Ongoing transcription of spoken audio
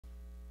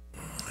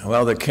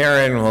Well, the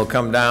Karen will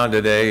come down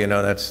today. You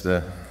know, that's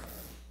the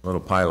little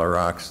pile of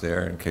rocks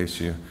there, in case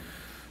you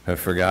have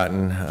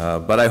forgotten.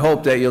 But I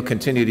hope that you'll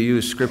continue to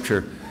use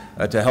Scripture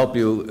to help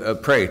you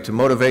pray, to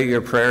motivate your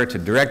prayer, to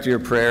direct your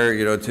prayer.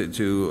 You know,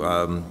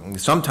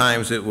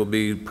 sometimes it will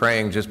be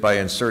praying just by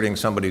inserting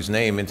somebody's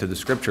name into the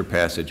Scripture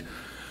passage.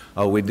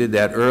 We did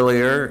that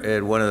earlier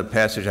at one of the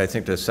passages, I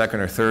think the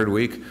second or third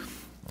week.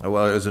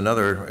 Well,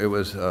 it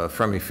was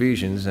from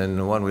Ephesians, and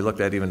the one we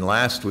looked at even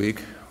last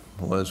week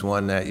was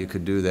one that you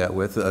could do that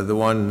with. The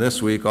one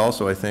this week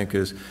also, I think,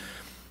 is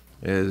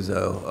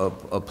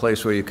a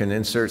place where you can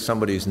insert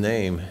somebody's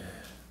name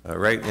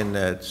right in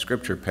that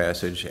Scripture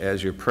passage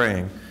as you're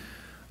praying.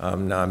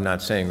 Now, I'm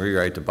not saying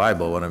rewrite the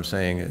Bible. What I'm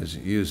saying is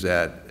use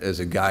that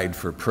as a guide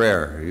for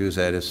prayer. Use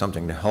that as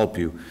something to help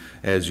you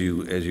as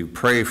you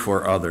pray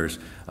for others.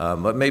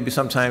 But maybe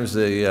sometimes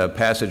the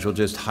passage will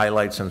just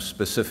highlight some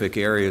specific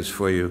areas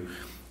for you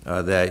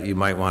that you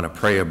might want to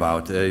pray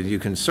about. You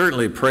can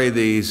certainly pray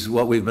these,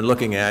 what we've been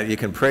looking at, you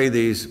can pray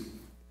these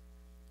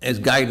as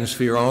guidance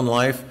for your own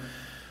life.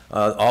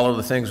 All of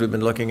the things we've been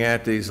looking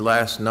at these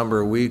last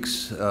number of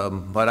weeks,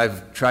 but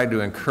I've tried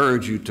to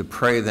encourage you to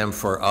pray them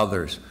for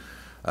others.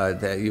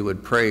 That you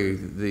would pray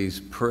these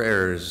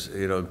prayers,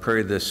 you know,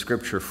 pray this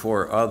Scripture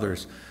for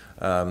others.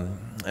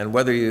 And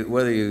whether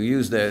you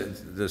use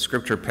the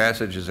Scripture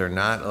passages or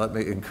not, let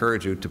me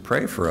encourage you to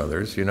pray for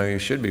others. You know, you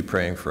should be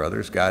praying for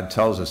others. God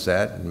tells us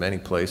that in many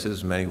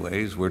places, many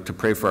ways. We're to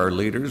pray for our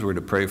leaders. We're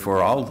to pray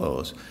for all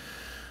those.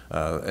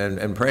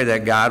 And pray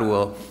that God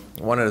will,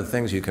 one of the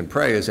things you can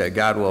pray is that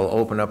God will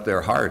open up their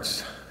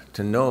hearts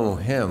to know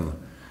Him,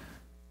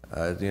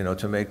 you know,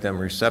 to make them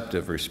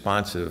receptive,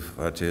 responsive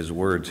to His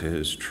word, to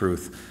His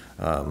truth.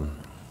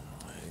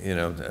 You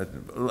know,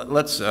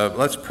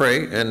 let's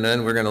pray, and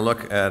then we're going to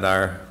look at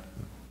our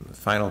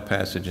final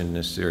passage in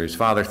this series.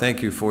 Father,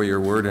 thank you for your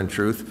word and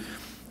truth.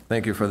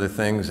 Thank you for the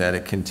things that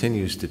it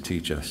continues to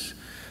teach us.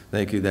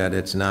 Thank you that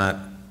it's not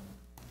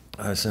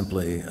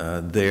simply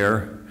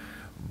there,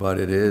 but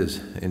it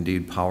is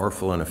indeed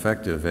powerful and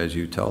effective as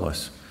you tell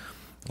us.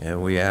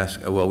 And we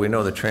ask, well, we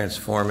know the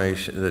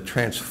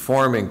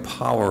transforming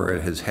power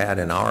it has had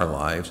in our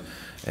lives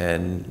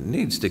and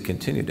needs to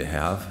continue to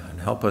have.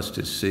 And help us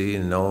to see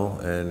and know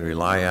and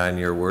rely on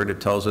your word. It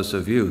tells us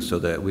of you so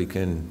that we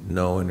can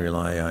know and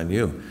rely on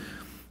you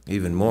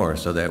even more,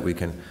 so that we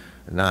can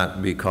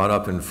not be caught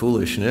up in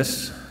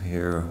foolishness.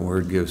 Your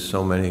word gives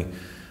so many,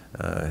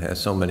 has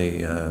so many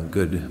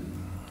good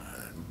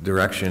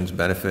directions,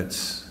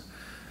 benefits.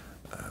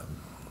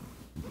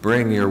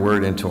 Bring your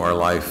word into our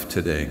life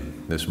today,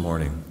 this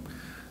morning,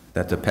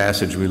 that the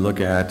passage we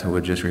look at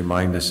would just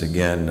remind us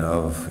again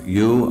of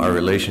you, our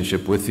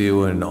relationship with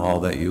you, and all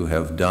that you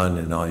have done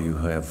and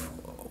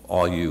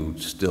all you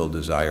still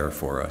desire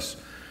for us,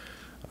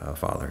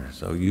 Father.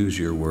 So use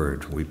your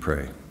word, we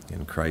pray.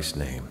 In Christ's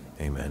name,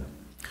 amen.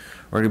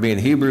 We're going to be in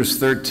Hebrews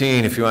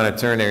 13, if you want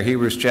to turn there.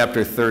 Hebrews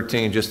chapter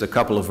 13, just a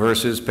couple of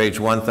verses, page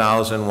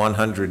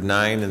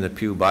 1109 in the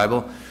Pew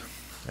Bible.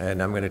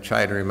 And I'm going to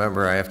try to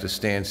remember I have to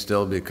stand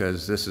still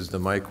because this is the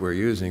mic we're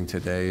using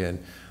today,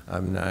 and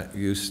I'm not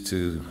used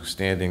to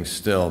standing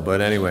still.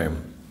 But anyway,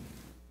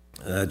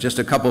 just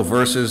a couple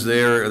verses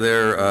there.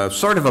 They're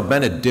sort of a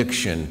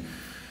benediction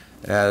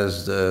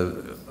as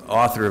the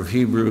author of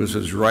Hebrews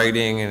is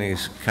writing, and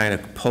he's kind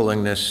of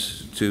pulling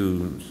this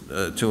to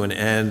an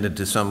end and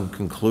to some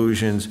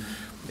conclusions.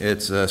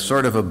 It's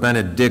sort of a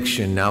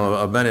benediction. Now,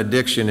 a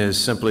benediction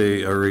is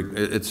simply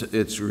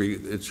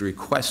it's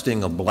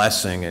requesting a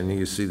blessing, and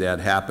you see that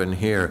happen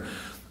here.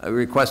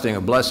 Requesting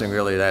a blessing,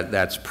 really,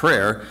 that's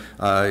prayer.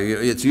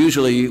 It's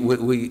usually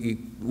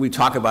we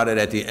talk about it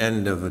at the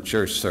end of a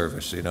church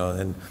service, you know,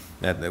 and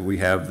that we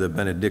have the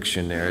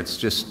benediction there. It's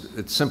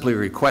simply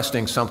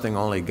requesting something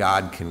only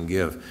God can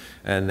give,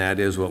 and that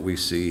is what we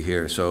see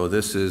here. So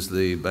this is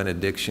the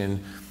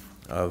benediction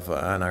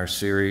on our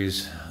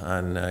series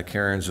on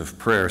cairns of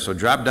prayer. So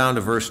drop down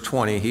to verse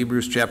 20,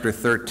 Hebrews chapter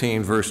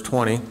 13, verse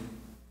 20. It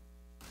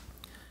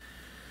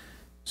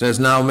says,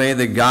 "Now may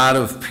the God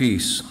of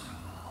peace,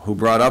 who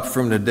brought up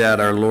from the dead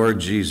our Lord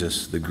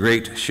Jesus, the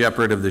great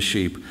shepherd of the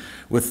sheep,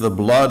 with the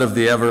blood of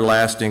the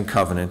everlasting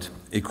covenant,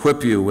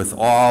 equip you with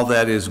all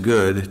that is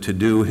good to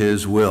do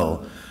his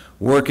will,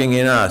 working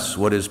in us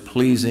what is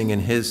pleasing in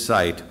his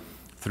sight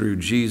through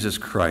Jesus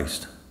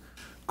Christ.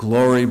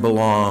 Glory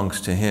belongs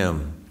to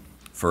him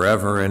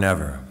forever and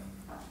ever.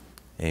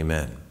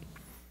 Amen."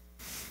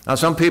 Now,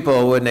 some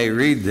people, when they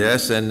read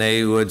this, and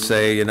they would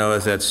say, you know,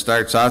 as it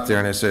starts out there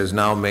and it says,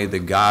 "Now may the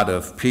God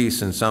of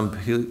peace," and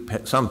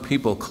some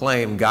people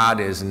claim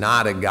God is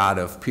not a God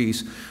of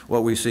peace.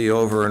 What we see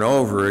over and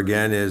over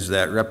again is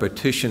that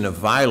repetition of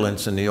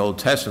violence in the Old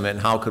Testament,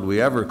 and how could we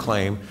ever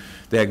claim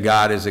that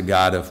God is a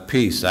God of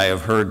peace? I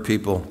have heard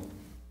people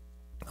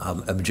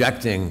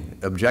objecting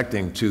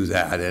to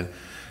that,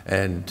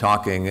 and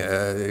talking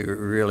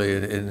really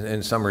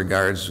in some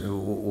regards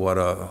what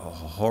a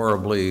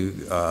horribly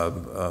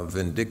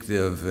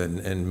vindictive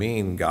and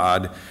mean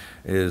God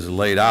is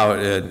laid out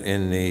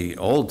in the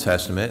Old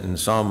Testament, and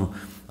some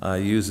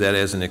use that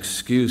as an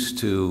excuse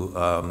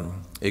to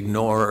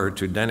ignore or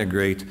to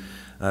denigrate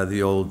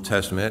the Old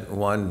Testament.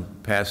 One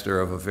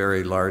pastor of a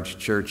very large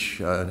church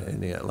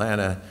in the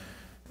Atlanta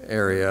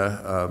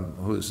area,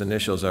 whose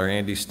initials are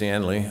Andy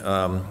Stanley,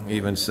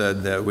 even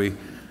said that we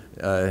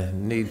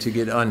need to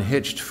get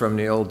unhitched from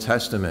the Old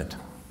Testament.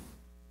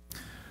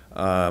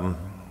 That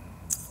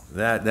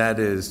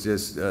is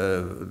just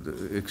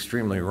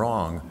extremely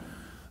wrong.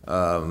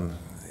 That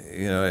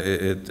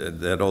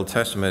Old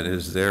Testament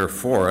is there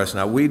for us.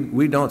 Now,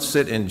 we don't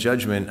sit in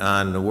judgment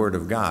on the Word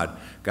of God.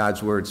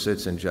 God's Word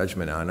sits in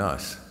judgment on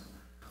us.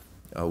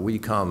 We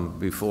come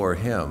before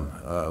Him.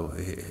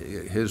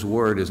 His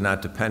Word is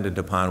not dependent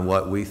upon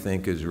what we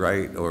think is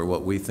right or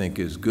what we think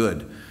is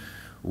good.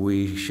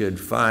 We should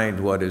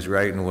find what is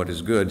right and what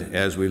is good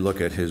as we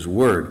look at His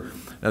Word.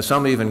 Now,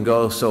 some even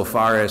go so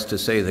far as to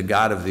say the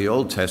God of the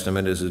Old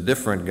Testament is a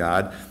different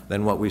God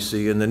than what we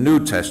see in the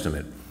New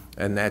Testament.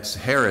 And that's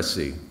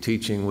heresy,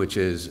 teaching which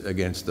is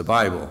against the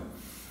Bible.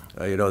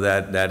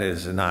 That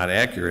is not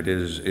accurate.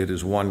 It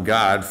is one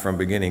God from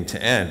beginning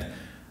to end.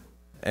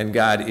 And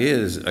God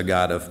is a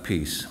God of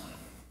peace.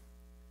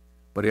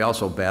 But He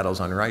also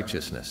battles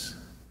unrighteousness.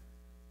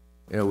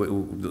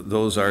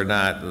 Those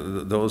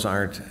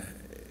aren't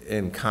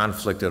in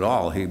conflict at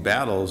all. He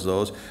battles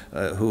those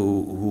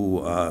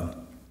who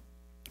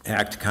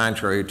act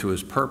contrary to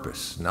His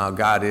purpose. Now,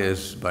 God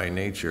is by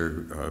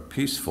nature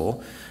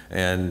peaceful,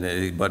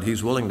 but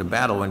He's willing to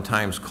battle when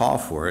times call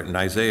for it. In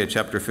Isaiah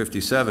chapter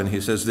 57,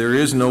 He says, "There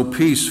is no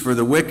peace for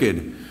the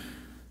wicked,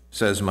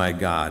 says my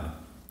God."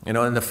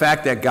 And the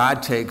fact that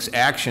God takes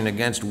action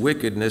against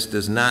wickedness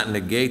does not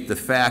negate the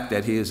fact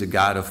that He is a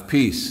God of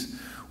peace.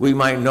 We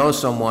might know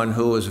someone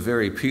who is a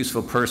very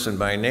peaceful person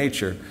by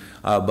nature,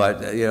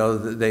 but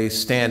they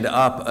stand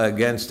up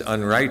against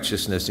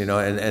unrighteousness,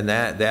 and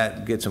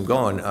that gets them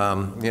going.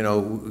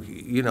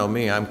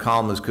 Me, I'm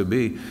calm as could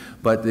be,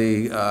 but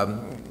you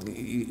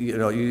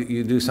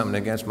do something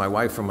against my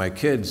wife or my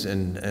kids,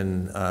 and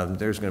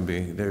there's going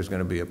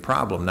to be a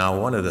problem. Now,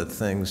 one of the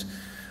things,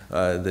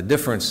 the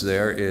difference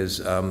there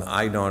is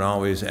I don't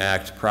always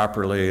act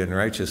properly and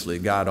righteously.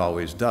 God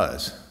always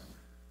does.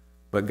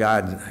 But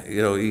God,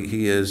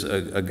 He is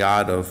a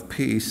God of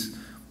peace.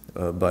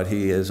 But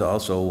He is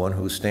also one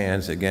who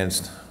stands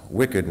against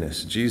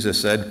wickedness. Jesus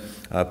said,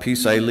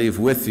 "Peace I leave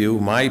with you,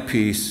 my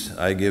peace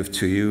I give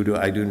to you.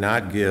 I do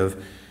not give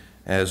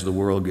as the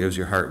world gives.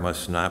 Your heart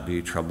must not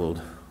be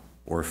troubled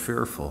or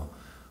fearful.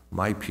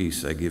 My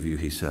peace I give you,"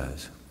 He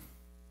says.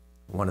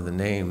 One of the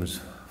names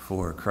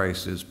for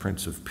Christ is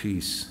Prince of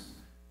Peace.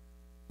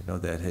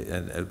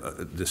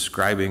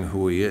 Describing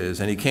who He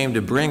is. And He came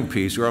to bring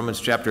peace. Romans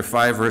chapter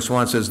 5, verse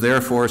 1 says,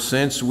 "Therefore,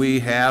 since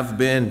we have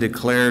been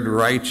declared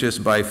righteous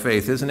by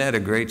faith." Isn't that a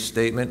great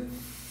statement?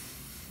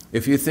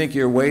 If you think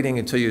you're waiting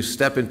until you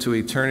step into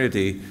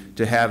eternity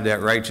to have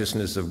that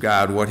righteousness of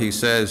God, what He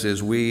says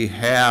is we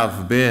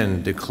have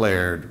been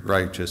declared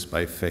righteous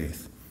by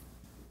faith.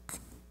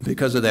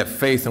 Because of that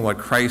faith in what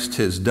Christ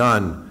has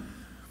done,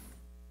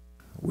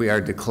 we are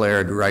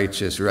declared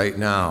righteous right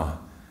now,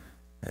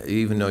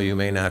 even though you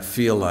may not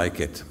feel like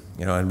it.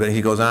 But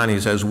He goes on, He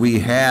says,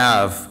 we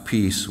have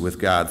peace with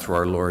God through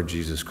our Lord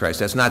Jesus Christ.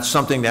 That's not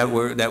something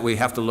that we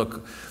have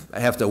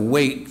to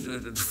wait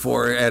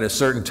for at a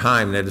certain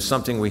time. That is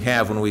something we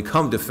have. When we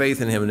come to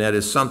faith in Him, that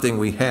is something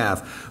we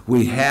have.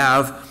 We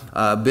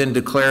have been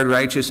declared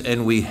righteous,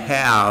 and we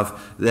have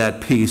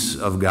that peace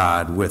of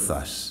God with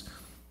us.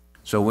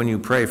 So when you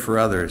pray for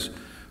others,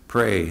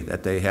 pray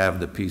that they have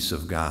the peace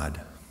of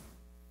God.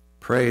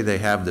 Pray they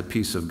have the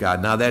peace of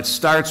God. Now, that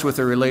starts with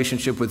a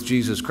relationship with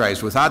Jesus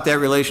Christ. Without that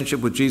relationship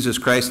with Jesus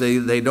Christ,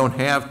 they don't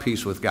have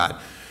peace with God.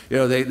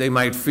 They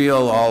might feel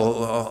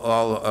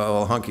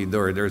all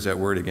hunky-dory. There's that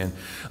word again.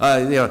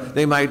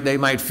 They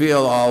might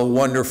feel all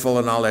wonderful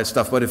and all that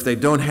stuff. But if they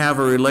don't have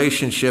a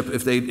relationship,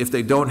 if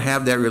they don't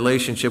have that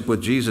relationship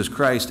with Jesus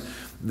Christ,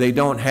 they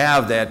don't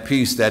have that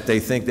peace that they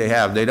think they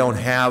have. They don't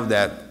have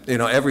that.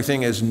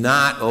 Everything is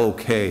not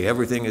okay.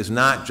 Everything is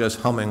not just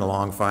humming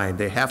along fine.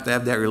 They have to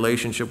have that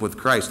relationship with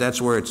Christ. That's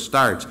where it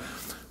starts.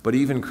 But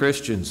even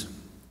Christians,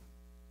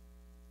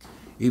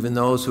 even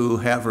those who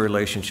have a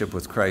relationship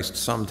with Christ,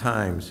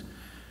 sometimes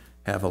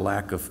have a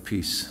lack of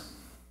peace.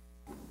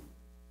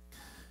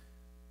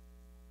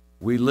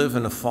 We live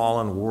in a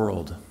fallen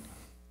world.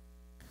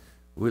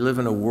 We live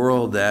in a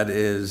world that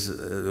is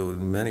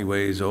in many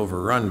ways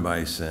overrun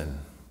by sin.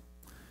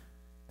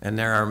 And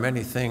there are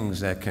many things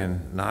that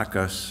can knock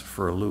us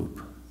for a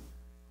loop,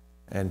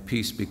 and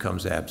peace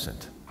becomes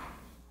absent.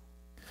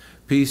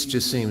 Peace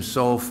just seems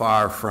so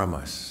far from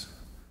us.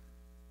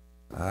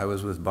 I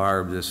was with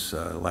Barb this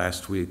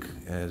last week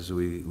as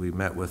we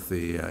met with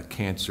the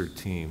cancer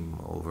team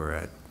over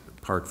at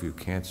Parkview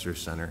Cancer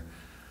Center,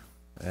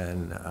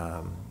 and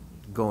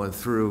going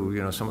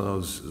through some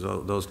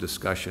of those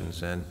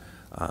discussions, and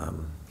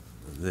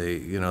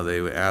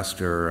they asked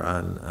her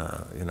on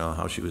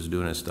how she was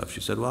doing and stuff.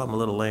 She said, "Well, I'm a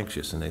little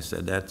anxious," and they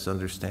said, "That's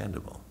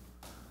understandable."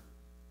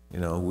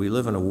 We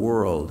live in a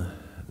world.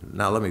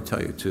 Now let me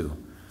tell you too,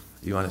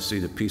 You want to see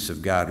the peace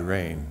of God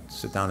reign,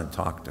 sit down and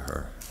talk to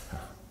her.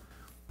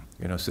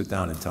 Sit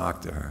down and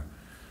talk to her.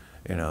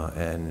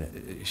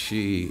 And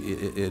she,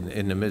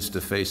 in the midst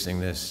of facing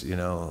this,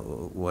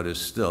 what is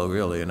still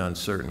really an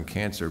uncertain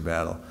cancer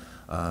battle,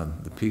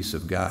 the peace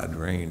of God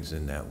reigns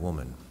in that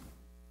woman.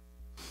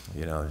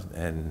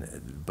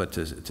 But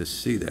to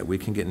see that, we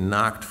can get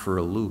knocked for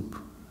a loop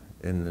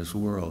in this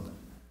world.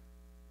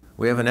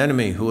 We have an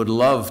enemy who would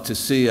love to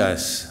see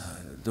us,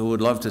 I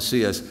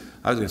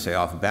was going to say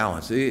off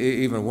balance,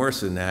 even worse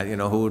than that,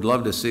 who would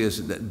love to see us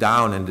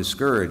down and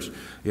discouraged.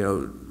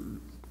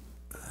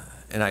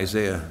 In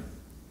Isaiah,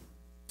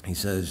 he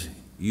says,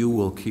 you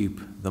will keep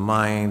the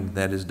mind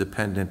that is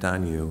dependent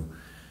on you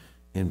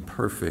in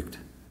perfect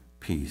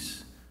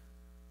peace,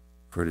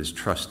 for it is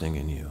trusting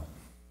in you.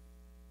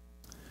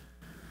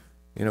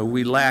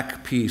 We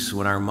lack peace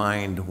when our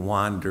mind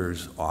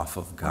wanders off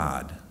of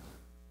God.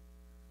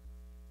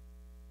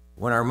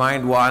 When our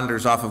mind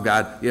wanders off of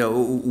God,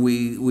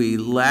 we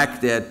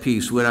lack that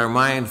peace. When our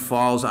mind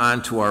falls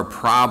onto our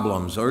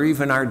problems or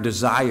even our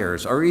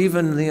desires or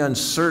even the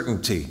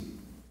uncertainty,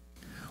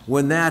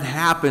 when that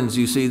happens,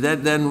 you see,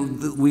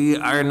 then we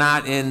are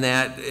not in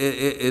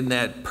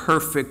that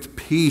perfect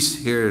peace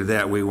here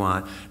that we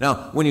want.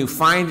 Now, when you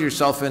find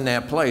yourself in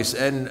that place,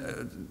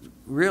 and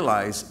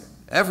realize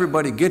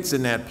everybody gets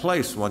in that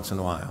place once in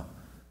a while.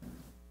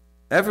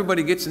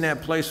 Everybody gets in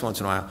that place once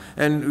in a while.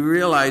 And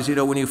realize,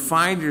 when you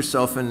find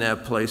yourself in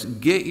that place,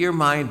 get your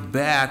mind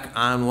back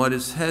on what it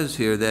says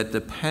here, that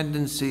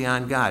dependency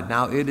on God.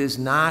 Now, it is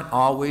not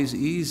always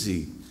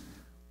easy.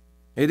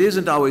 It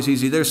isn't always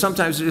easy. There's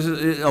sometimes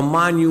a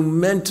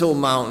monumental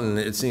mountain,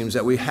 it seems,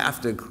 that we have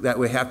to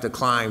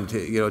climb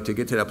to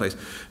get to that place.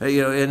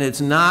 And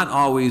it's not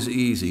always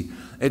easy.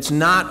 It's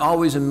not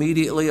always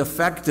immediately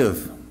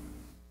effective.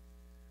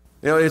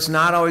 It's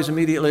not always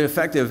immediately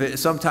effective.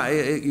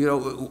 Sometimes,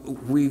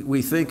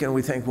 we think,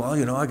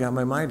 well, I got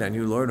my mind on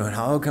you, Lord.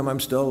 How come I'm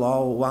still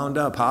all wound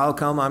up? How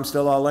come I'm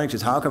still all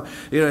anxious? How come,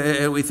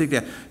 and we think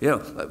that,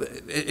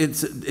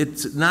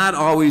 it's not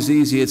always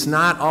easy. It's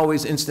not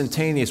always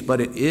instantaneous,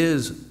 but it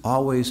is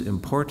always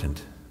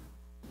important.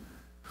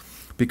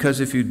 Because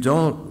if you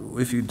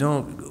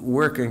don't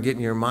work on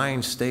getting your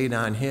mind stayed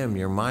on Him,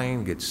 your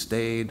mind gets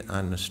stayed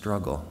on the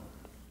struggle.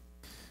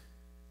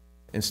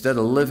 Instead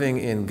of living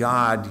in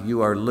God,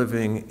 you are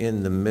living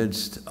in the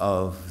midst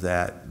of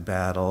that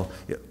battle.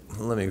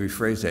 Let me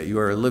rephrase that. You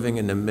are living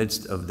in the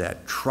midst of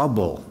that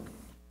trouble.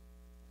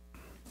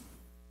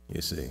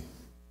 You see.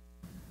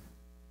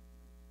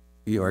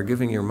 You are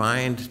giving your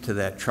mind to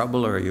that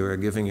trouble, or you are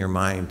giving your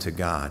mind to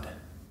God.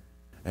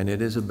 And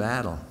it is a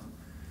battle.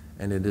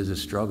 And it is a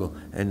struggle.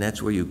 And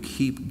that's where you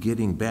keep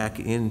getting back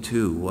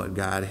into what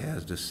God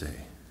has to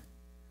say.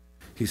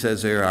 He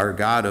says there, our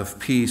God of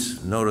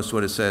peace, notice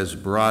what it says,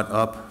 brought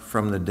up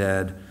from the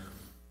dead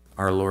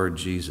our Lord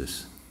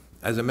Jesus.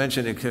 As I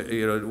mentioned,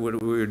 when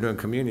we were doing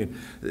communion,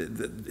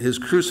 his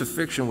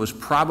crucifixion was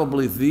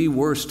probably the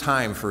worst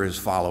time for his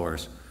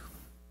followers.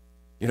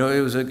 It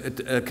was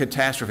a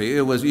catastrophe.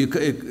 It was,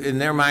 in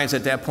their minds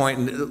at that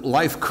point,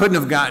 life couldn't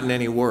have gotten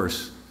any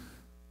worse.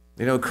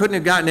 It couldn't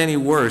have gotten any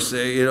worse,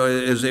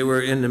 as they were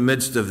in the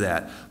midst of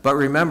that. But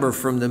remember,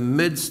 from the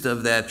midst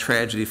of that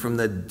tragedy, from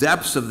the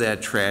depths of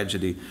that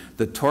tragedy,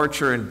 the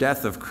torture and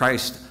death of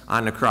Christ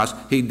on the cross,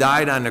 he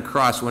died on the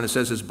cross. When it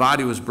says his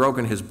body was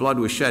broken, his blood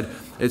was shed,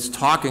 it's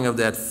talking of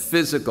that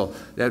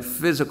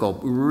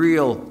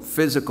real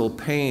physical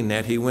pain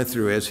that he went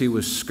through as he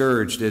was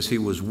scourged, as he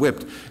was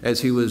whipped,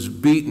 as he was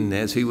beaten,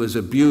 as he was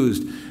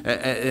abused.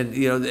 And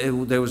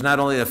there was not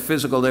only a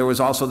physical, there was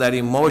also that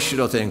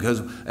emotional thing,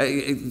 because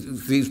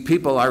these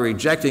people are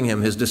rejecting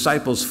him. His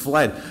disciples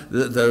fled.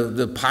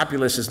 The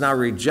populace is now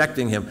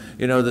rejecting him.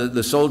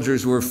 The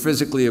soldiers were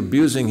physically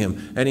abusing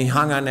him, and he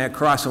hung on that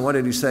cross. And what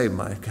did he say?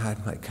 My God,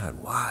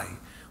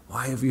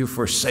 why have you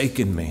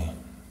forsaken me?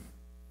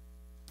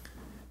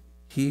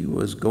 He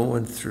was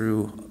going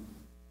through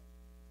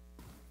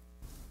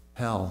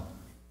hell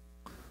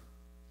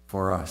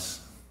for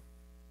us,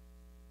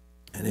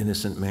 an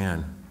innocent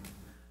man.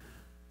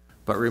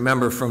 But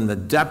remember, from the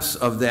depths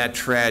of that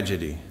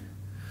tragedy,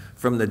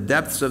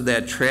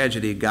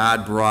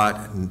 God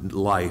brought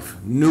life,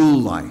 new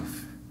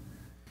life,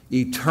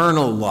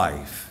 eternal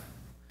life.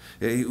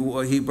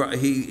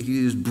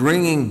 He is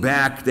bringing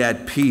back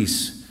that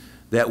peace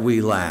that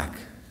we lack.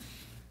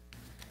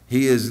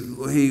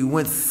 He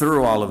went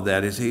through all of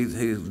that.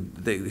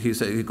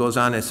 He goes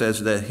on and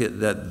says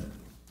that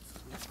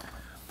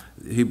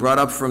he brought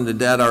up from the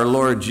dead our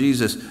Lord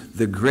Jesus,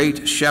 the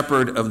great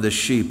shepherd of the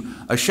sheep.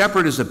 A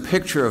shepherd is a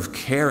picture of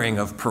caring,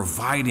 of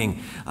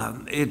providing.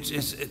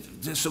 There's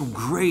some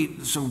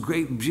great,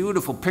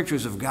 beautiful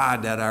pictures of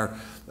God that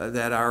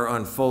are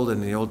unfolded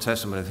in the Old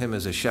Testament of him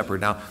as a shepherd.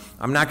 Now,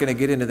 I'm not going to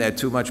get into that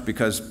too much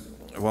because,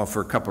 well,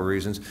 for a couple of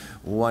reasons.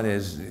 One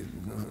is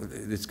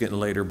it's getting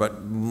later,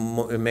 but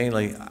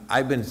mainly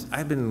I've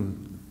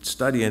been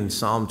studying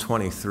Psalm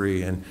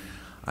 23, and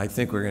I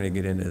think we're going to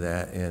get into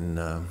that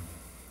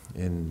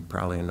in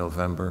probably in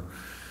November.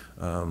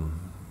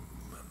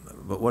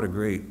 what a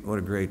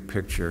great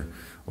picture.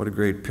 What a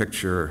great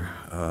picture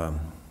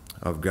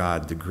of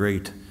God, the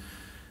great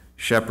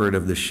shepherd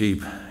of the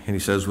sheep. And he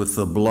says, with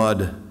the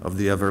blood of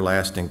the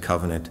everlasting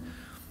covenant.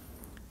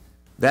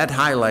 That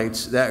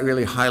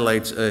really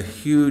highlights a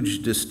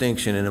huge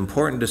distinction, an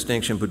important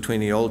distinction between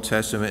the Old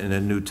Testament and the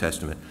New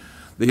Testament.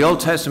 The Old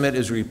Testament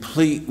is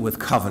replete with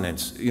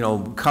covenants,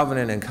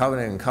 covenant and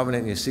covenant and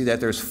covenant. And you see that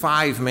there's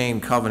 5 main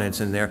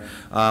covenants in there.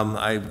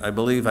 I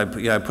believe I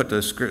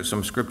put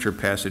some scripture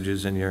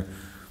passages in your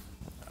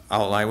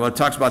outline. Well, it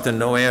talks about the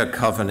Noahic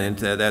covenant.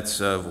 That's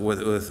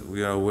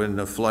when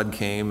the flood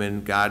came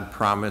and God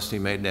promised, he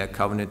made that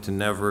covenant to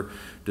never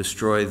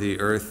destroy the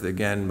earth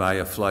again by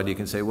a flood. You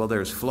can say, well,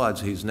 there's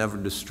floods. He's never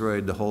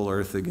destroyed the whole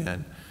earth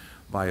again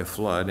by a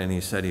flood, and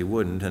he said he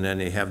wouldn't. And then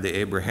they have the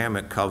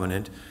Abrahamic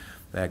covenant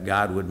that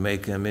God would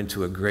make them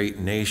into a great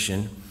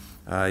nation.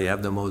 You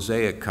have the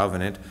Mosaic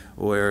covenant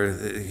where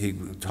he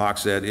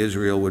talks that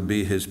Israel would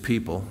be his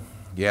people.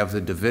 You have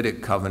the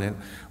Davidic covenant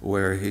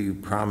where he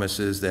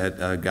promises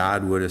that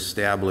God would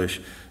establish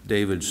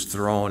David's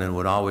throne and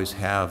would always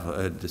have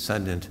a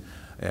descendant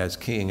as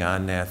king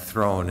on that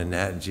throne, and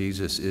that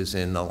Jesus is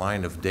in the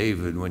line of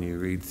David when you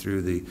read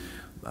through the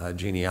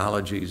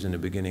genealogies in the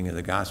beginning of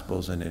the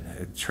Gospels, and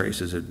it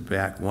traces it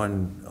back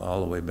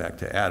all the way back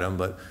to Adam,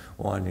 but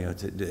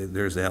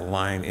there's that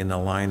line in the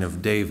line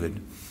of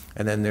David.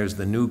 And then there's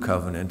the new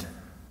covenant.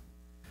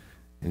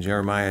 In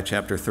Jeremiah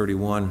chapter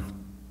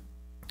 31,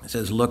 it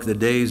says, look, the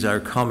days are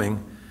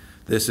coming,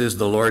 this is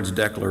the Lord's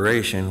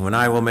declaration, when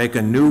I will make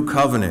a new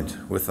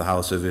covenant with the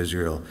house of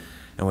Israel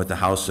and with the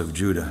house of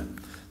Judah.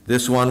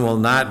 This one will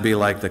not be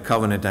like the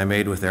covenant I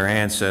made with their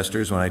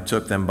ancestors when I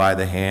took them by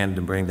the hand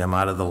to bring them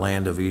out of the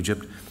land of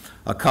Egypt,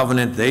 a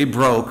covenant they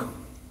broke,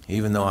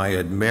 even though I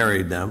had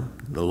married them,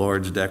 the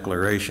Lord's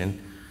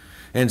declaration.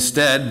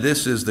 Instead,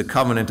 this is the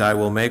covenant I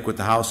will make with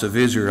the house of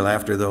Israel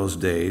after those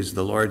days,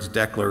 the Lord's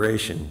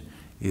declaration.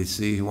 You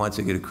see, he wants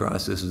to get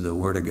across, this is the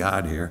word of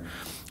God here.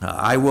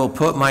 I will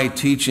put my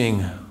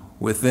teaching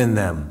within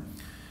them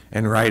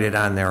and write it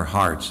on their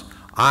hearts.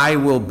 I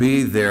will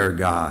be their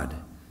God,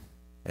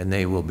 and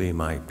they will be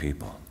my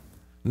people.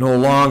 No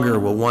longer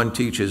will one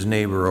teach his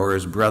neighbor or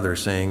his brother,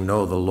 saying,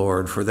 know the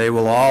Lord, for they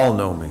will all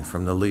know me,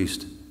 from the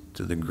least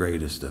to the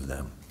greatest of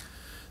them.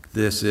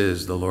 This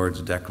is the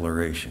Lord's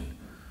declaration.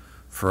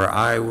 For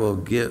I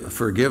will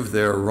forgive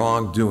their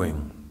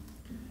wrongdoing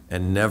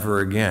and never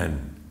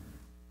again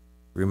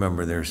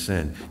remember their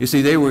sin. You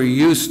see, they were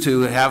used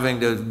to having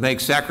to make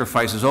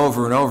sacrifices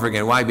over and over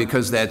again. Why?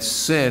 Because that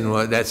sin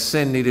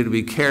needed to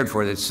be cared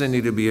for. That sin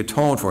needed to be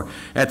atoned for.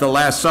 At the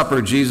Last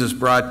Supper, Jesus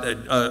brought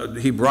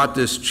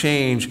this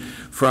change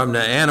from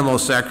the animal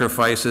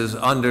sacrifices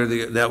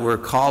that were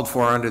called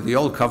for under the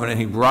old covenant.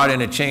 He brought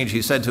in a change.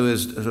 He said to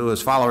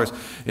his followers,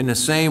 in the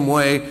same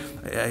way,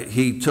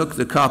 he took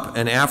the cup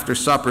and after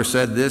supper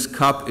said, this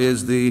cup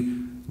is the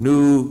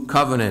new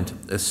covenant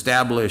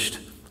established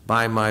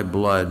by my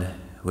blood,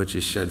 which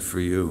is shed for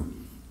you.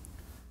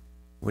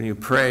 When you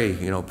pray,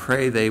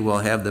 pray they will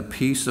have the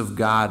peace of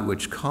God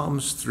which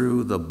comes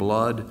through the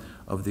blood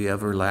of the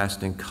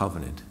everlasting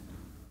covenant,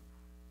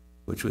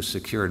 which was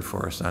secured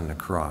for us on the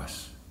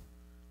cross.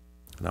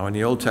 Now, in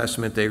the Old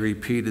Testament, they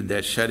repeated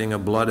that shedding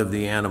of blood of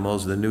the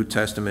animals. The New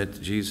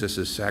Testament, Jesus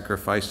has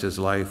sacrificed his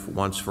life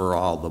once for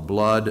all, the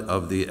blood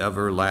of the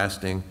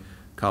everlasting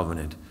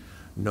covenant.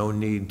 No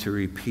need to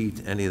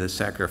repeat any of the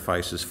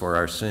sacrifices for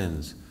our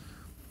sins.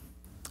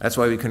 That's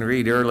why we can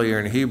read earlier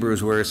in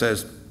Hebrews where it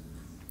says,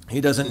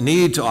 he doesn't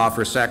need to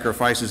offer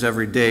sacrifices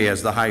every day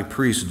as the high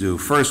priests do,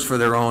 first for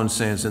their own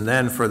sins and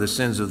then for the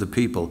sins of the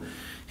people.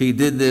 He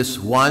did this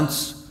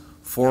once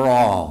for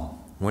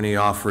all when he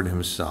offered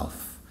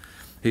himself.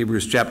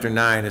 Hebrews chapter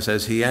 9, it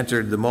says, he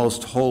entered the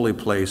most holy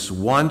place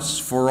once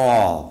for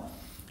all,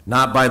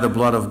 not by the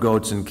blood of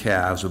goats and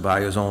calves, but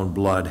by his own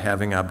blood,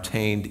 having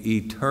obtained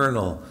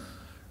eternal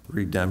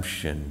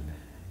redemption.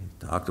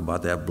 Talked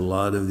about that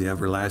blood of the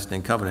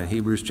everlasting covenant.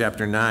 Hebrews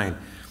chapter 9.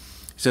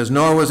 He says,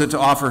 nor was it to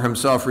offer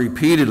himself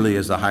repeatedly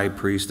as the high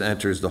priest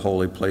enters the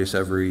holy place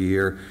every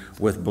year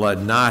with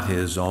blood not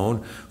his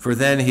own, for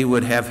then he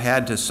would have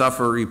had to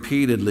suffer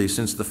repeatedly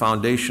since the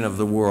foundation of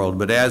the world.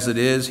 But as it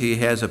is, he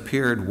has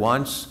appeared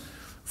once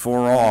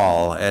for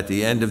all at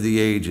the end of the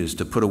ages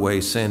to put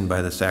away sin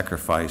by the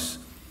sacrifice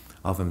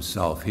of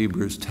himself.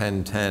 Hebrews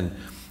 10:10.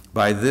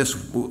 By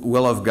this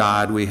will of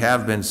God, we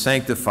have been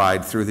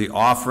sanctified through the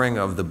offering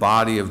of the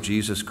body of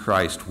Jesus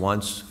Christ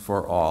once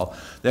for all.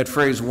 That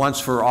phrase once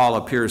for all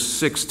appears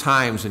 6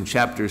 times in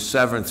chapters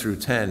 7 through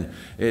 10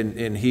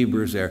 in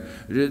Hebrews there,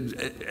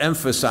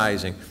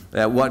 emphasizing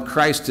that what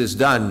Christ has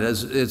done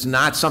is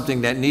not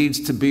something that needs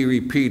to be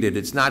repeated.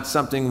 It's not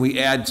something we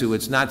add to.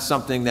 It's not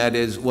something that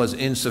was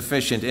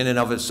insufficient in and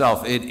of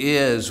itself. It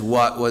is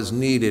what was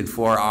needed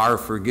for our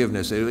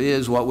forgiveness. It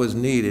is what was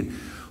needed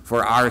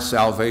for our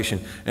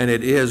salvation, and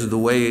it is the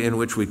way in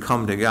which we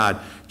come to God.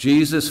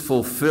 Jesus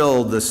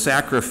fulfilled the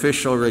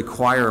sacrificial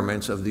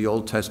requirements of the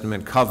Old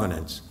Testament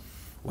covenants.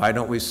 Why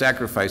don't we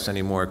sacrifice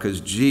anymore? Because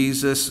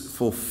Jesus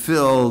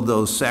fulfilled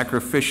those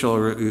sacrificial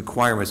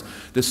requirements.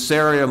 The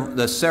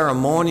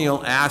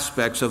ceremonial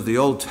aspects of the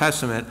Old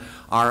Testament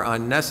are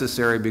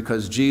unnecessary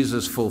because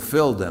Jesus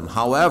fulfilled them.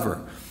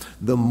 However,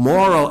 the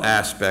moral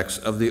aspects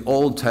of the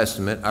Old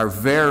Testament are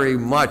very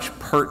much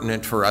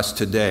pertinent for us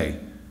today.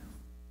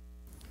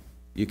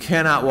 You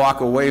cannot walk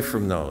away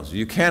from those.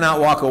 You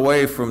cannot walk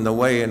away from the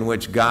way in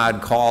which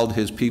God called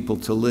his people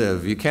to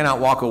live. You cannot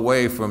walk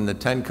away from the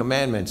Ten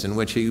Commandments in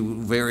which he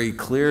very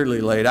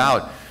clearly laid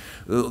out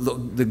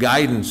the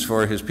guidance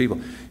for his people.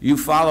 You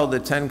follow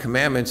the Ten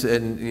Commandments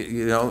and,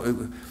 you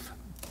know,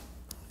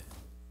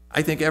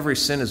 I think every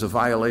sin is a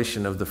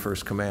violation of the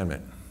first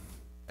commandment.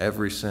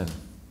 Every sin.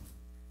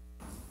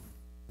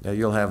 Now,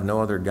 you'll have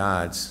no other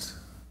gods.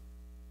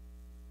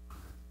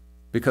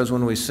 Because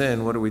when we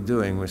sin, what are we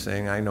doing? We're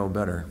saying, I know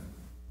better.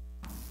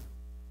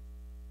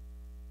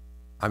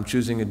 I'm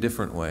choosing a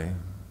different way.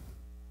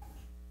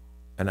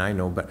 And I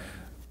know better.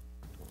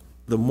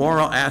 The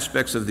moral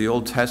aspects of the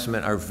Old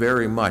Testament are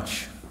very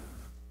much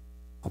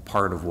a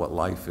part of what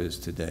life is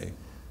today.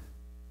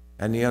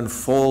 And the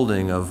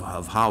unfolding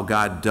of how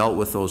God dealt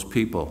with those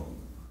people,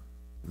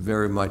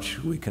 very much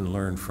we can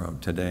learn from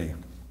today.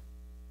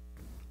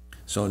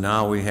 So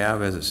now we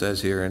have, as it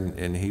says here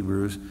in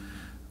Hebrews,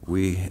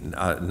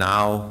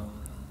 now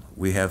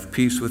we have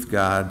peace with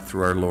God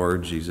through our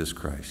Lord Jesus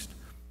Christ.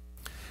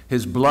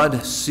 His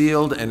blood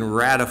sealed and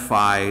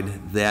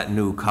ratified that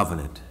new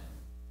covenant.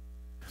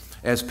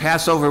 As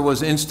Passover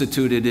was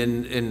instituted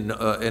in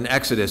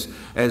Exodus,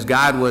 as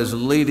God was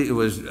leading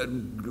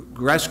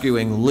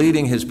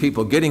his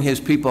people, getting his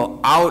people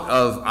out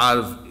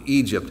of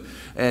Egypt,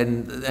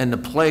 and the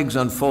plagues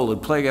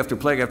unfolded, plague after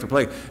plague after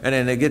plague, and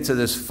then they get to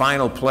this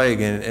final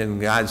plague,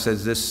 and God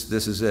says,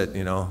 "This is it,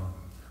 you know."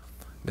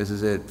 This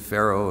is it.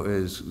 Pharaoh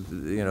is,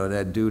 you know,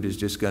 that dude is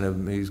just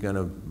he's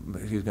gonna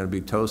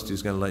be toast.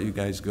 He's gonna let you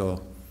guys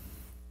go.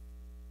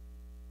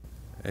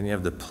 And you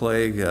have the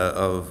plague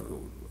of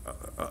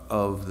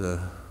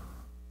the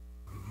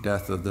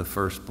death of the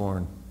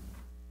firstborn.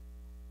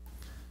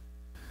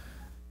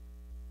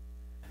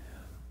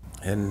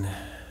 And it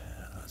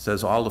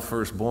says all the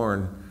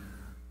firstborn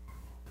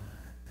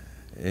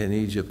in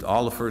Egypt,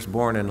 all the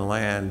firstborn in the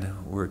land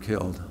were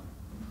killed.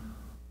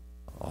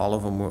 All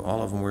of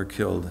them were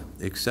killed,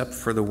 except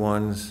for the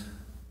ones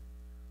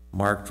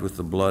marked with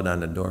the blood on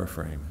the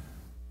doorframe.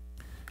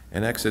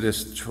 In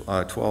Exodus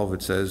 12,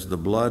 it says, "The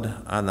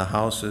blood on the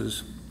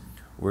houses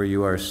where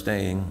you are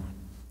staying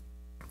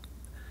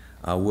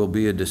will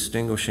be a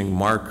distinguishing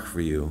mark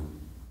for you.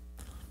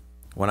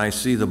 When I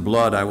see the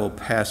blood, I will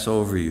pass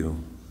over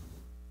you.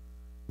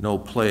 No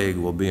plague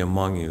will be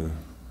among you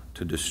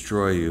to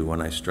destroy you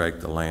when I strike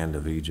the land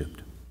of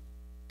Egypt."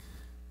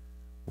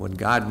 When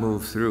God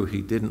moved through,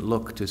 he didn't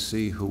look to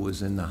see who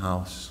was in the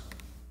house.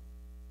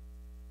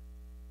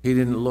 He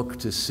didn't look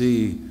to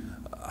see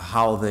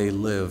how they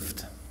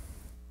lived.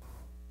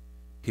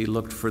 He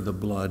looked for the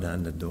blood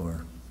on the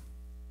door.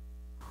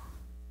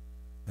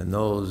 And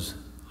those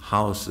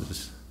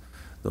houses,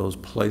 those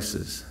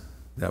places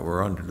that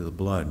were under the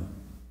blood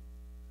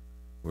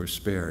were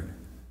spared.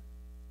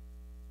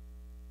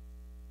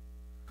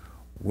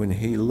 When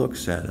he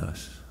looks at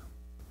us,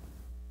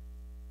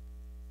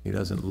 he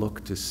doesn't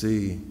look to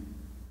see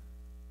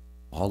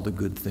all the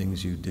good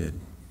things you did.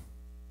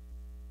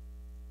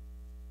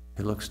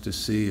 He looks to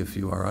see if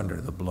you are under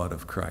the blood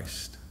of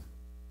Christ.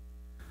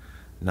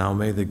 Now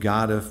may the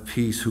God of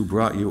peace, who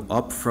brought you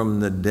up from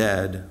the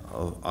dead,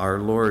 of our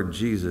Lord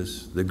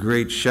Jesus, the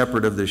great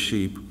shepherd of the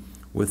sheep,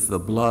 with the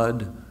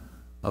blood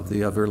of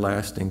the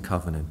everlasting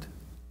covenant.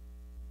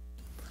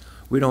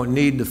 We don't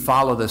need to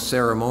follow the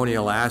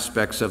ceremonial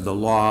aspects of the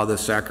law, the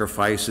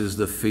sacrifices,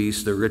 the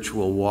feasts, the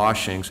ritual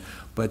washings,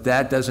 but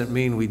that doesn't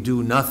mean we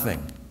do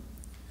nothing.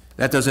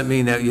 That doesn't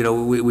mean that, you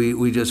know,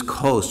 we just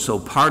coast. So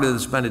part of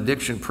this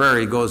benediction prayer,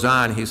 he goes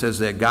on, he says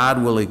that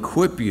God will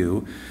equip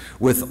you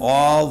with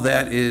all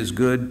that is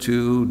good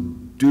to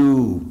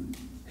do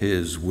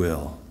his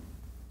will.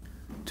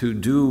 To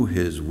do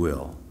his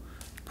will.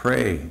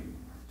 Pray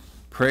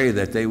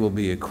that they will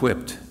be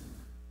equipped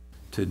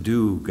to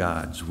do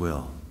God's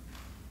will.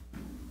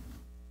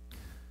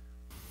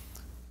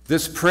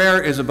 This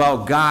prayer is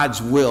about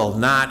God's will,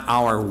 not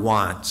our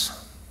wants.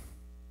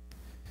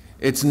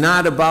 It's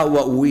not about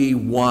what we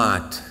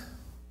want.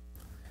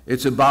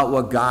 It's about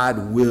what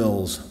God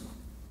wills.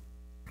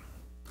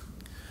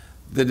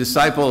 The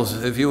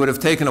disciples, if you would have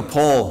taken a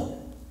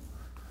poll,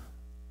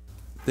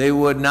 they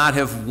would not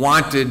have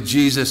wanted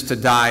Jesus to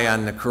die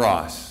on the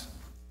cross.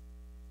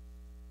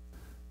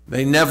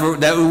 That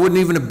wouldn't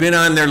even have been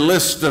on their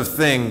list of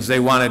things they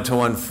wanted to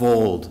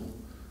unfold.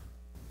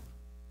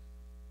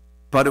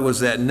 But it was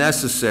that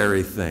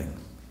necessary thing.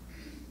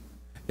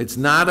 It's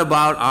not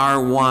about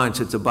our wants,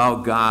 it's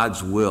about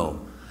God's will.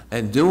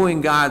 And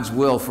doing God's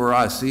will for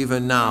us,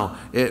 even now,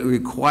 it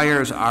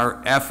requires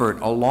our effort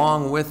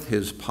along with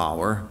his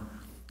power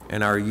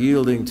and our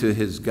yielding to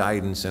his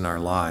guidance in our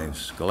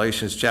lives.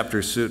 Galatians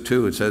chapter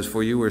 2, it says,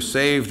 "For you were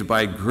saved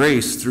by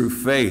grace through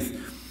faith,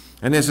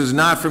 And this is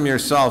not from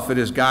yourself, it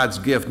is God's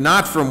gift,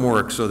 not from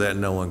works, so that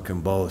no one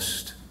can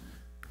boast.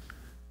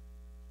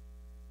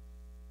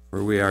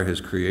 For we are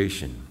his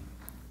creation,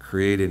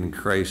 created in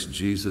Christ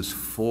Jesus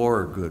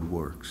for good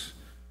works,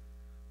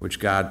 which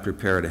God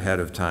prepared ahead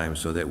of time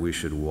so that we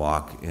should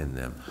walk in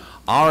them.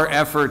 Our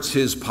efforts,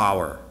 his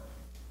power.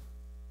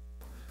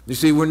 You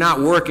see, we're not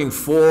working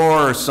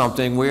for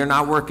something. We are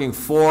not working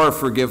for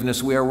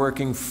forgiveness. We are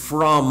working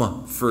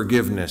from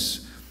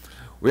forgiveness.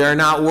 We are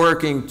not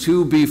working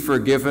to be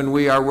forgiven.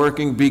 We are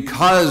working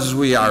because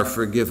we are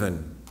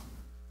forgiven.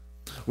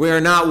 We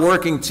are not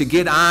working to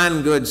get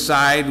on good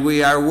side.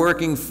 We are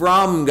working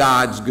from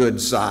God's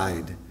good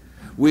side.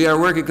 We are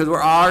working because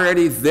we're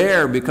already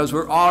there, because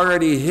we're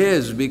already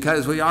his,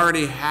 because we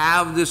already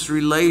have this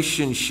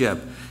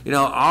relationship. You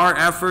know, our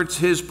efforts,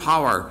 his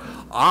power.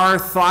 Our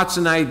thoughts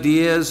and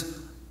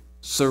ideas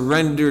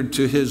surrendered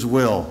to his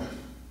will.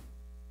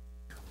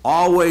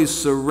 Always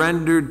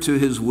surrendered to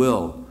his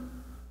will.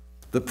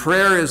 The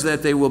prayer is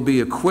that they will be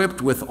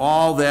equipped with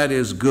all that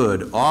is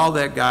good. All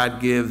that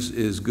God gives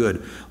is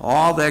good.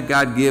 All that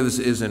God gives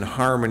is in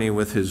harmony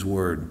with his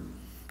word.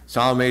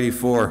 Psalm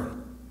 84,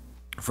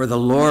 for the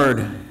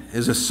Lord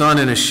is a sun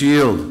and a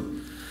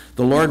shield.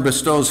 The Lord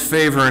bestows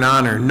favor and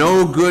honor.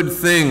 No good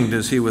thing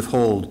does he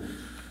withhold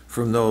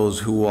from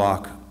those who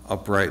walk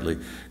uprightly.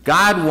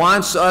 God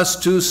wants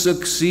us to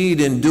succeed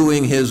in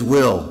doing his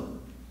will.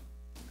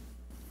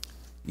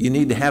 You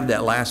need to have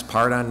that last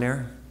part on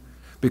there.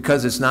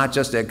 Because it's not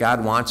just that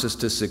God wants us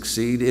to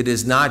succeed. It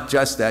is not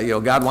just that,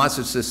 God wants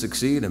us to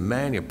succeed, and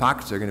man, your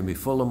pockets are going to be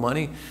full of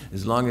money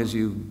as long as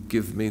you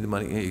give me the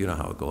money. You know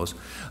how it goes.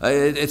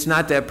 It's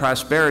not that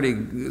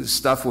prosperity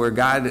stuff where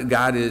God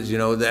is,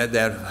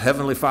 that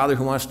heavenly Father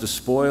who wants to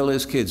spoil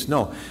his kids.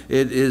 No,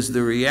 it is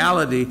the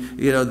reality,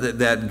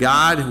 that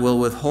God will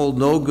withhold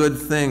no good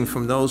thing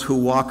from those who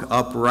walk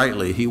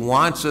uprightly. He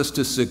wants us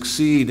to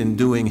succeed in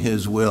doing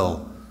his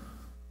will.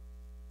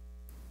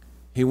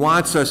 He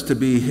wants us to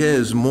be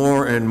his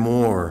more and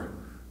more.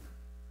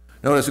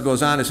 Notice it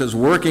goes on, it says,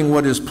 working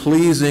what is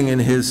pleasing in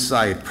his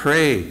sight.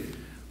 Pray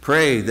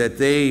that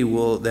they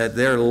will live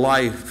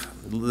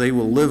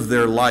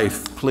their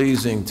life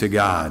pleasing to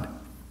God.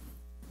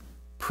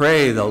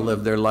 Pray they'll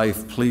live their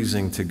life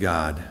pleasing to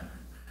God.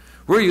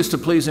 We're used to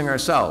pleasing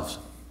ourselves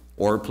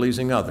or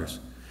pleasing others.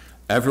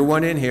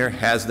 Everyone in here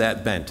has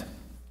that bent.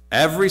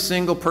 Every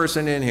single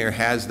person in here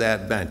has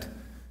that bent.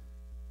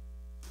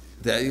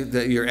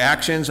 That your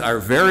actions are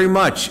very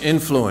much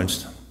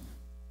influenced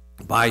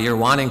by your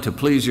wanting to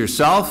please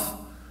yourself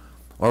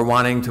or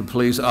wanting to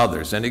please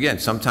others. And again,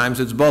 sometimes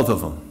it's both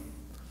of them.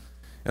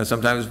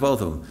 Sometimes it's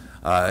both of them.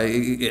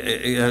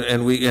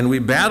 And we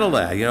battle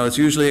that. It's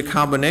usually a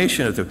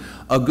combination of them.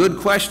 A good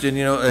question,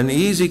 an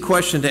easy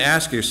question to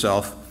ask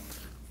yourself,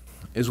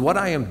 is what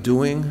I am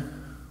doing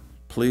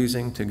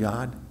pleasing to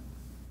God?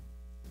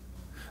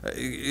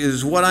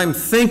 Is what I'm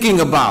thinking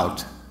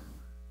about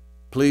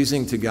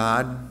pleasing to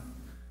God?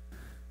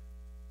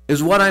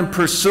 Is what I'm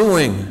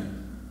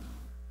pursuing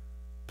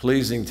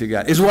pleasing to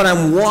God? Is what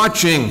I'm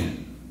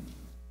watching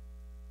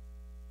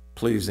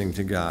pleasing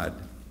to God?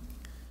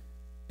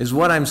 Is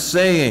what I'm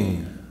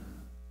saying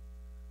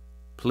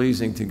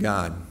pleasing to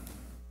God?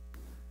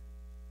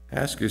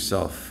 Ask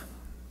yourself,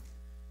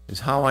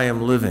 is how I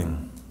am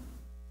living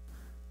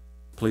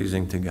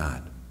pleasing to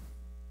God?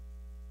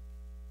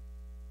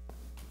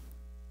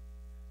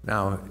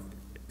 Now,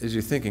 as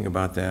you're thinking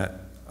about that,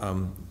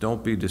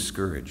 don't be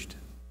discouraged.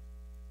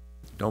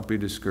 Don't be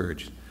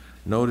discouraged.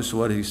 Notice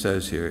what he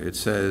says here. It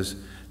says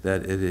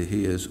that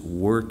he is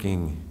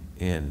working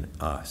in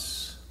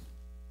us.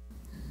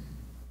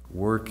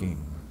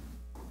 Working.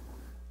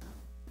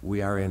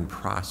 We are in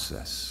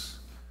process.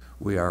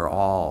 We are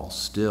all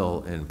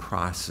still in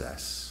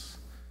process.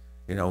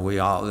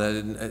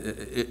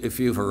 If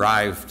you've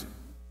arrived,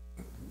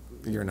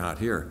 you're not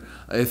here.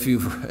 If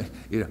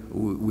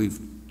we've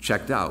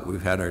checked out,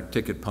 we've had our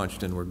ticket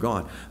punched and we're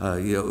gone.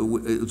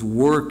 It's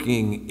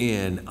working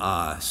in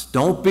us.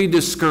 Don't be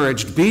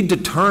discouraged. Be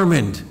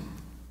determined.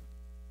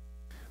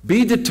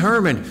 Be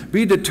determined.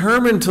 Be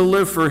determined to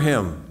live for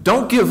him.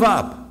 Don't give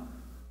up.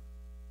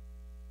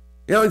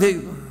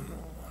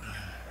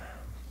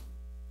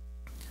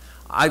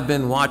 I've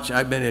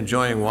been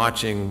enjoying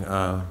watching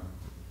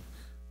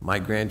my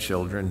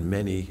grandchildren.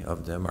 Many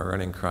of them are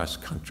running cross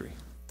country.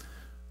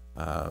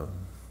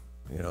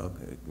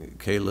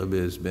 Caleb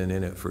has been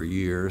in it for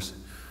years,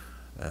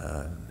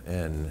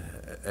 and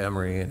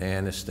Emery and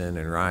Aniston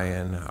and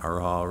Ryan are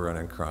all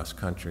running cross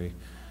country,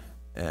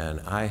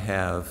 and I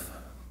have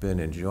been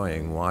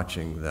enjoying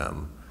watching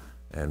them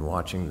and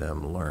watching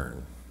them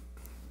learn.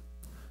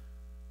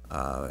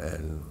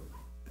 And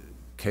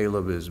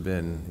Caleb has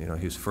been,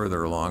 he's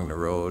further along the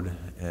road,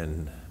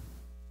 and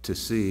to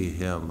see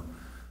him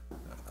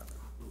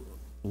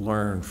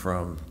learn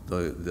from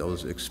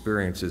those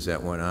experiences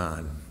that went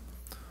on.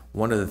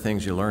 One of the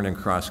things you learn in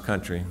cross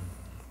country,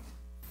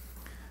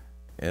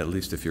 at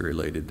least if you're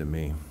related to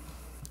me,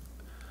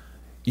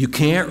 you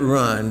can't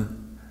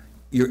run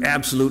your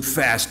absolute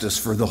fastest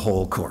for the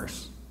whole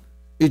course.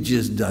 It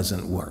just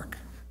doesn't work.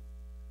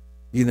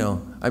 You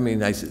know, I mean,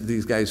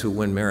 these guys who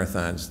win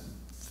marathons,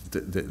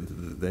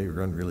 they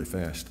run really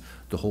fast,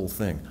 the whole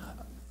thing.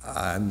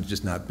 I'm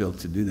just not built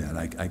to do that.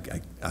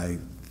 I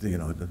you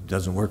know, it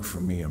doesn't work for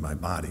me and my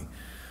body.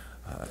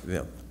 You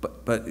know,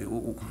 but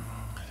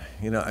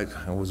you know,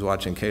 I was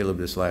watching Caleb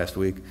this last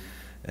week,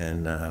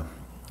 and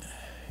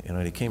you know,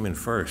 he came in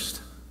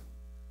first.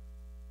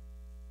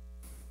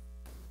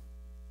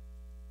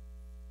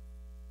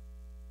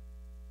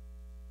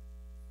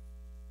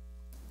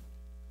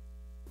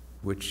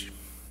 Which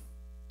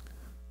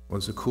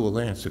was a cool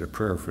answer to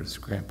prayer for his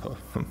grandpa.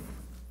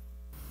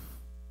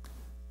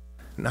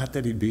 Not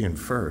that he'd be in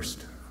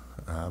first,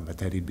 but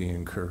that he'd be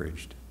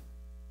encouraged.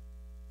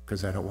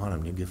 Because I don't want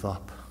him to give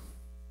up.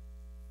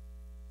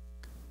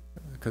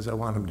 Because I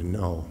want him to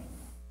know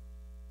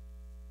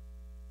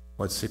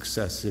what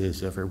success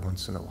is every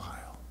once in a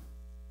while.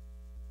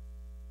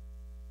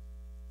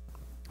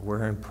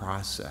 We're in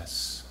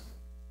process.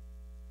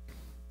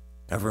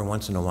 Every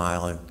once in a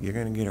while, you're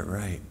going to get it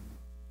right.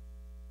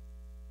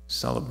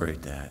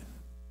 Celebrate that.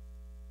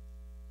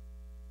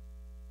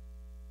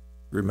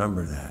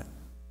 Remember that.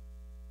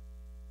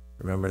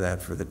 Remember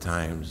that for the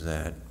times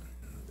that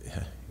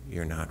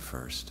you're not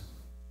first.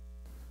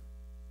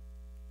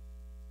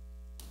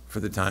 For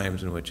the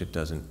times in which it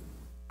doesn't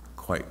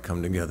quite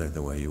come together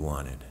the way you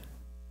wanted.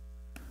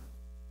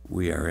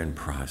 We are in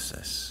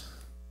process.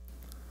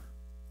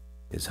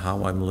 Is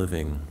how I'm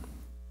living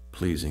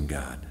pleasing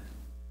God.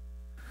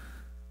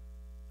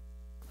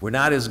 We're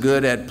not as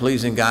good at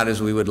pleasing God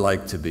as we would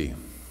like to be,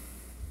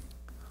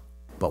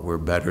 but we're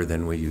better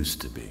than we used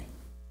to be.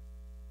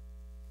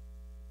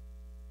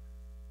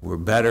 We're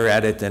better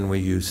at it than we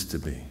used to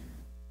be.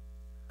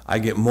 I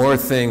get more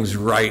things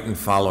right in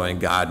following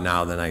God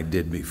now than I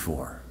did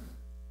before.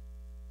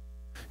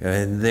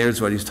 And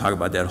there's what he's talking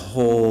about, that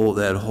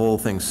whole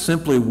thing.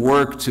 Simply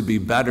work to be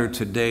better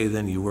today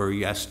than you were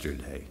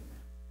yesterday.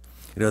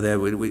 You know, that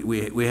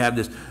we have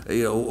this,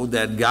 you know,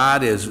 that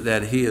God is,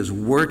 that he is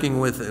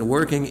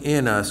working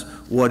in us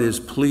what is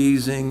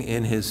pleasing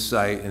in his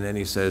sight. And then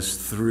he says,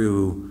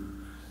 through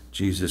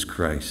Jesus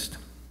Christ.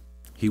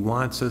 He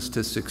wants us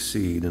to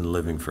succeed in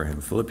living for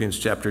him. Philippians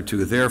chapter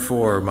 2,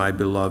 therefore, my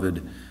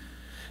beloved,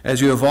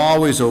 as you have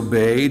always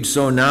obeyed,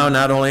 so now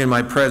not only in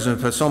my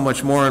presence, but so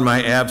much more in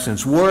my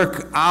absence,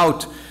 work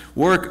out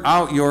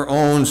your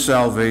own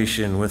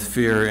salvation with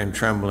fear and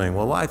trembling.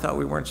 Well, I thought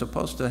we weren't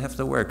supposed to have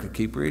to work.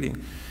 Keep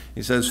reading.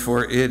 He says,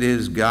 for it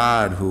is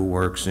God who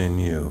works in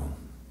you,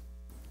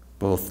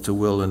 both to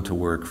will and to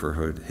work for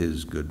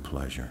his good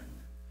pleasure.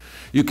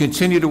 You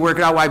continue to work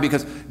it out. Why?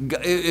 Because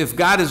if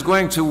God is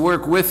going to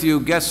work with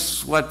you,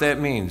 guess what that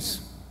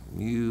means?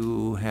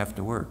 You have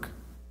to work.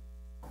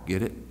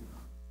 Get it?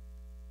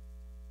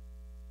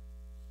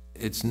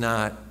 It's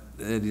not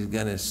that he's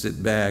going to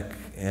sit back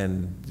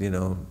and, you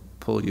know,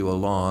 pull you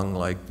along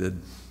like I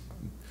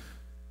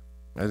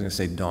was going to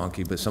say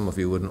donkey, but some of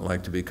you wouldn't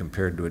like to be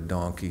compared to a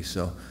donkey.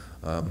 So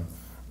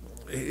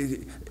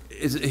he's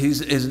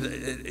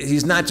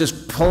not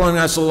just pulling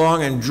us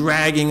along and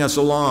dragging us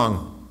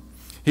along.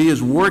 He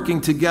is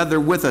working together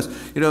with us.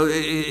 You know,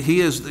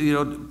 he is, you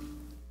know,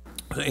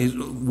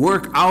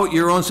 work out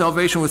your own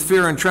salvation with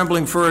fear and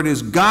trembling, for it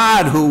is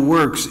God who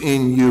works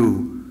in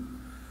you,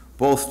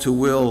 both to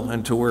will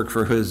and to work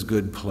for his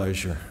good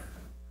pleasure.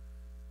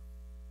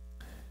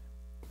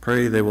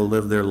 Pray they will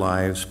live their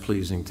lives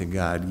pleasing to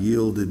God,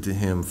 yielded to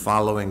him,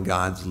 following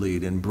God's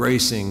lead,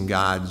 embracing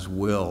God's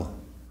will.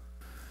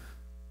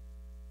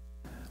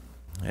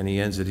 And he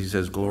ends it, he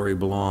says, glory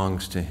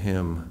belongs to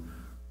him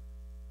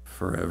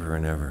forever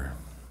and ever.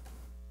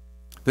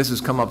 This has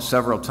come up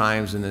several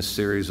times in this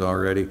series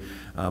already,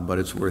 but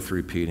it's worth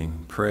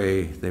repeating.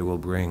 Pray they will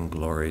bring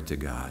glory to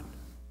God.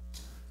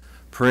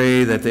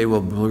 Pray that they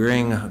will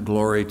bring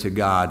glory to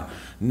God,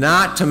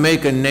 not to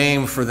make a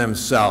name for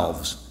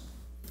themselves,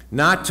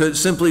 not to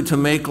simply to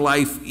make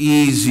life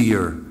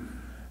easier,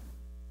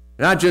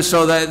 not just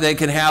so that they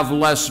can have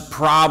less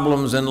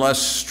problems and less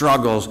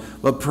struggles,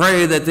 but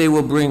pray that they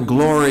will bring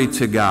glory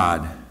to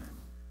God.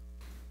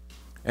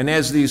 And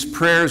as these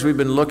prayers we've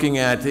been looking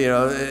at, you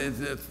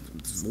know,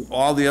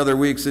 all the other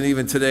weeks and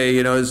even today,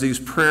 you know, as these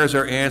prayers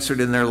are answered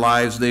in their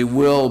lives, they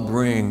will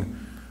bring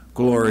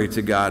glory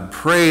to God.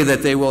 Pray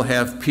that they will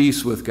have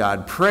peace with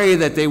God. Pray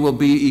that they will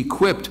be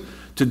equipped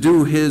to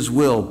do his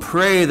will.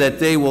 Pray that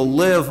they will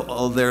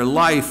live their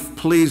life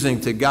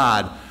pleasing to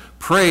God.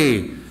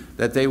 Pray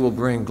that they will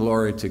bring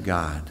glory to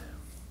God.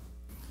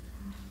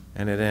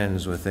 And it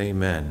ends with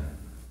amen.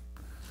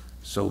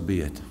 So be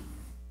it.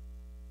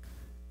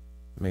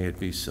 May it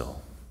be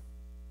so.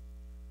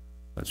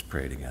 Let's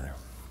pray together.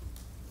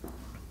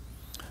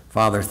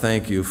 Father,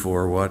 thank you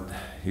for what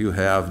you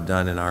have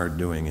done and are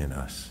doing in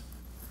us.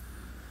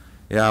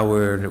 Yeah,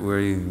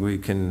 we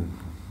can,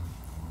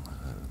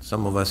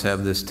 some of us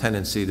have this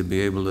tendency to be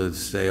able to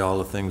say all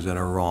the things that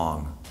are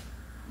wrong.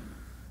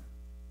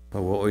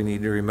 But what we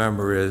need to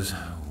remember is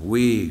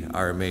we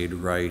are made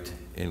right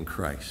in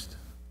Christ.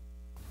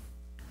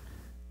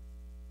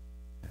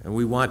 And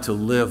we want to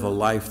live a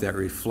life that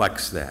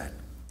reflects that.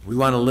 We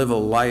want to live a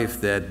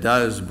life that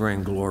does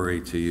bring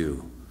glory to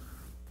you.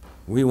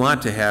 We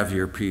want to have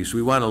your peace.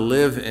 We want to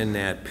live in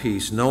that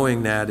peace,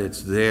 knowing that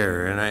it's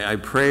there. And I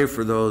pray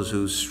for those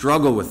who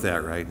struggle with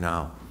that right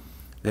now,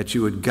 that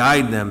you would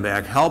guide them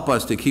back. Help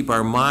us to keep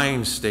our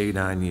minds stayed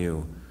on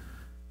you.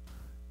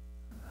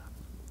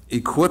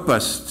 Equip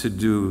us to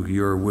do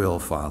your will,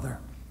 Father.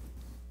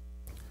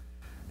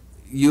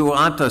 You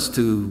want us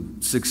to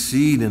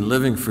succeed in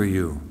living for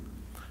you.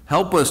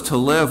 Help us to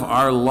live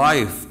our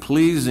life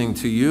pleasing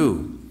to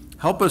you.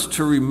 Help us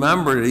to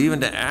remember,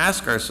 even to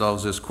ask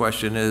ourselves this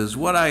question, is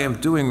what I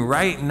am doing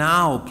right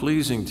now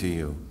pleasing to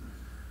you?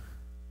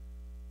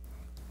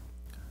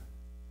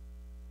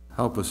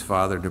 Help us,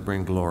 Father, to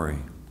bring glory.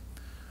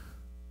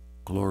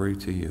 Glory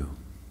to you.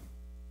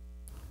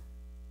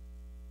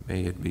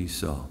 May it be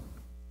so.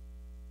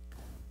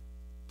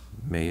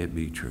 May it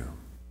be true.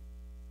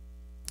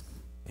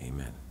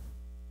 Amen.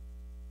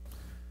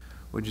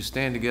 Would you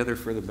stand together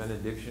for the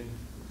benediction?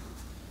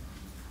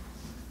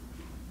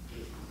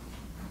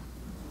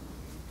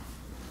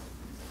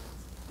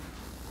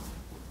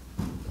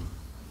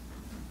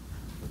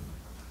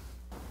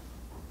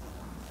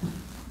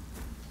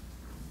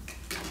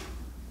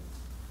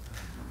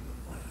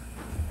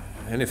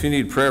 And if you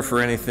need prayer for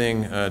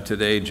anything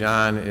today,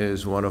 John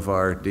is one of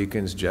our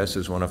deacons, Jess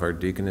is one of our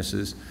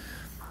deaconesses.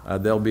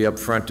 They'll be up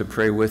front to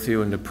pray with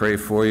you and to pray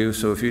for you.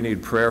 So if you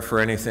need prayer for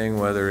anything,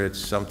 whether it's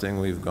something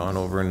we've gone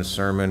over in the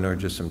sermon or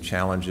just some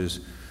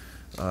challenges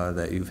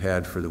that you've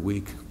had for the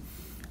week,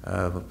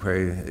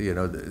 pray,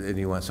 and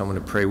you want someone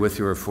to pray with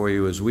you or for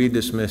you, as we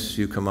dismiss,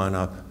 you come on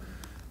up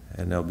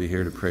and they'll be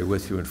here to pray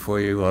with you and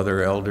for you.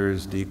 Other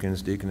elders,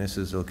 deacons,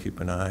 deaconesses, they'll keep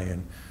an eye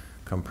and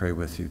come pray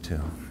with you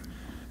too.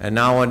 And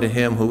now unto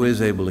him who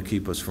is able to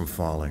keep us from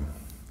falling,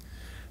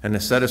 and to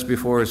set us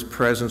before his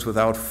presence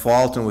without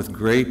fault and with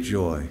great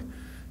joy.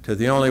 To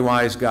the only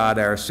wise God,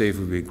 our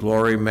Savior, be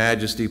glory,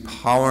 majesty,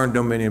 power, and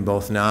dominion,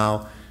 both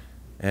now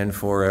and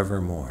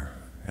forevermore.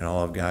 And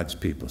all of God's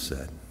people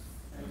said.